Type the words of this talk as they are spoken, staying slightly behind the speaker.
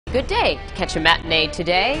Good day to catch a matinee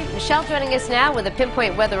today. Michelle joining us now with a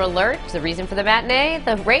pinpoint weather alert. The reason for the matinee,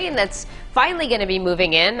 the rain that's finally going to be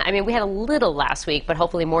moving in. I mean, we had a little last week, but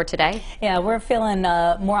hopefully more today. Yeah, we're feeling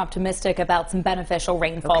more optimistic about some beneficial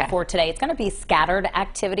rainfall for today. It's going to be scattered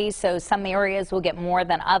activity, so some areas will get more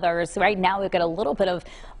than others. Right now, we've got a little bit of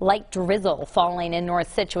light drizzle falling in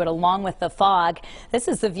North Scituate along with the fog. This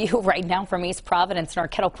is the view right now from East Providence and our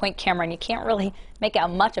Kettle Point camera, and you can't really make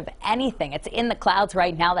out much of anything. It's in the clouds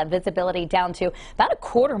right now. That visibility down to about a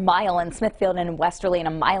quarter mile in Smithfield and Westerly and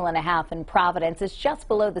a mile and a half in Providence. It's just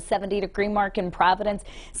below the 70-degree mark in Providence,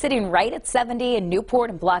 sitting right at 70 in Newport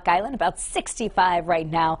and Block Island, about 65 right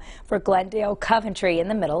now for Glendale, Coventry in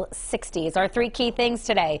the middle 60s. Our three key things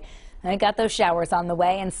today. I got those showers on the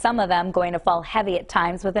way, and some of them going to fall heavy at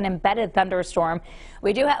times with an embedded thunderstorm.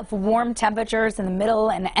 We do have warm temperatures in the middle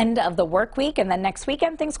and end of the work week, and then next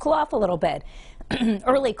weekend things cool off a little bit.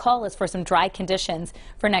 Early call is for some dry conditions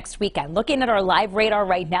for next weekend. Looking at our live radar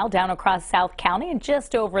right now down across South County and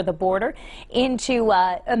just over the border into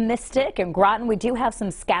Mystic and Groton, we do have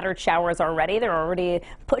some scattered showers already. They're already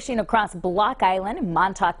pushing across Block Island and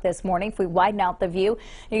Montauk this morning. If we widen out the view,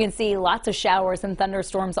 you can see lots of showers and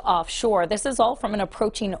thunderstorms offshore. This is all from an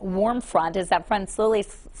approaching warm front. As that front slowly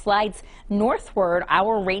slides northward,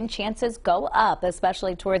 our rain chances go up,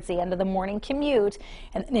 especially towards the end of the morning commute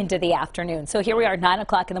and into the afternoon. So here we are, 9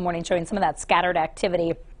 o'clock in the morning, showing some of that scattered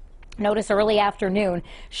activity. Notice early afternoon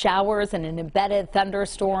showers and an embedded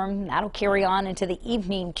thunderstorm. That'll carry on into the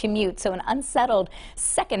evening commute. So an unsettled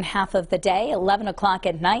second half of the day, 11 o'clock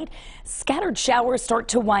at night. Scattered showers start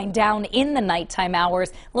to wind down in the nighttime hours.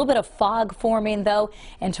 A little bit of fog forming, though.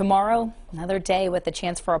 And tomorrow, another day with a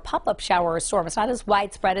chance for a pop-up shower or storm. It's not as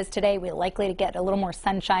widespread as today. We're likely to get a little more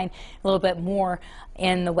sunshine, a little bit more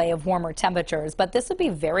in the way of warmer temperatures. But this would be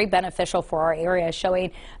very beneficial for our area,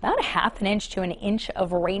 showing about a half an inch to an inch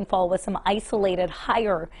of rainfall with some isolated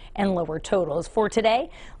higher and lower totals. For today,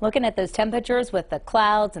 looking at those temperatures with the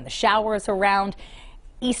clouds and the showers around,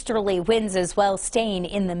 easterly winds as well, staying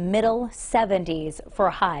in the middle 70s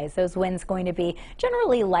for highs. Those winds going to be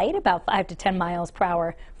generally light, about 5 to 10 miles per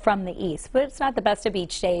hour from the east. But it's not the best of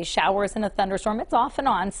each day. Showers and a thunderstorm. It's off and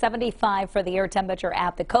on. 75 for the air temperature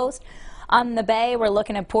at the coast. On the bay, we're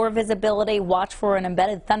looking at poor visibility. Watch for an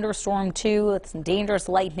embedded thunderstorm, too, with some dangerous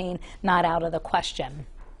lightning not out of the question.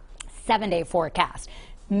 7-day forecast.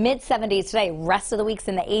 Mid-70s today, rest of the week's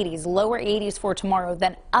in the 80s, lower 80s for tomorrow,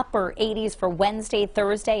 then upper 80s for Wednesday,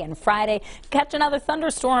 Thursday, and Friday. Catch another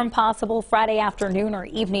thunderstorm possible Friday afternoon or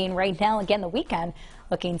evening. Right now, again, the weekend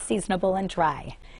looking seasonable and dry.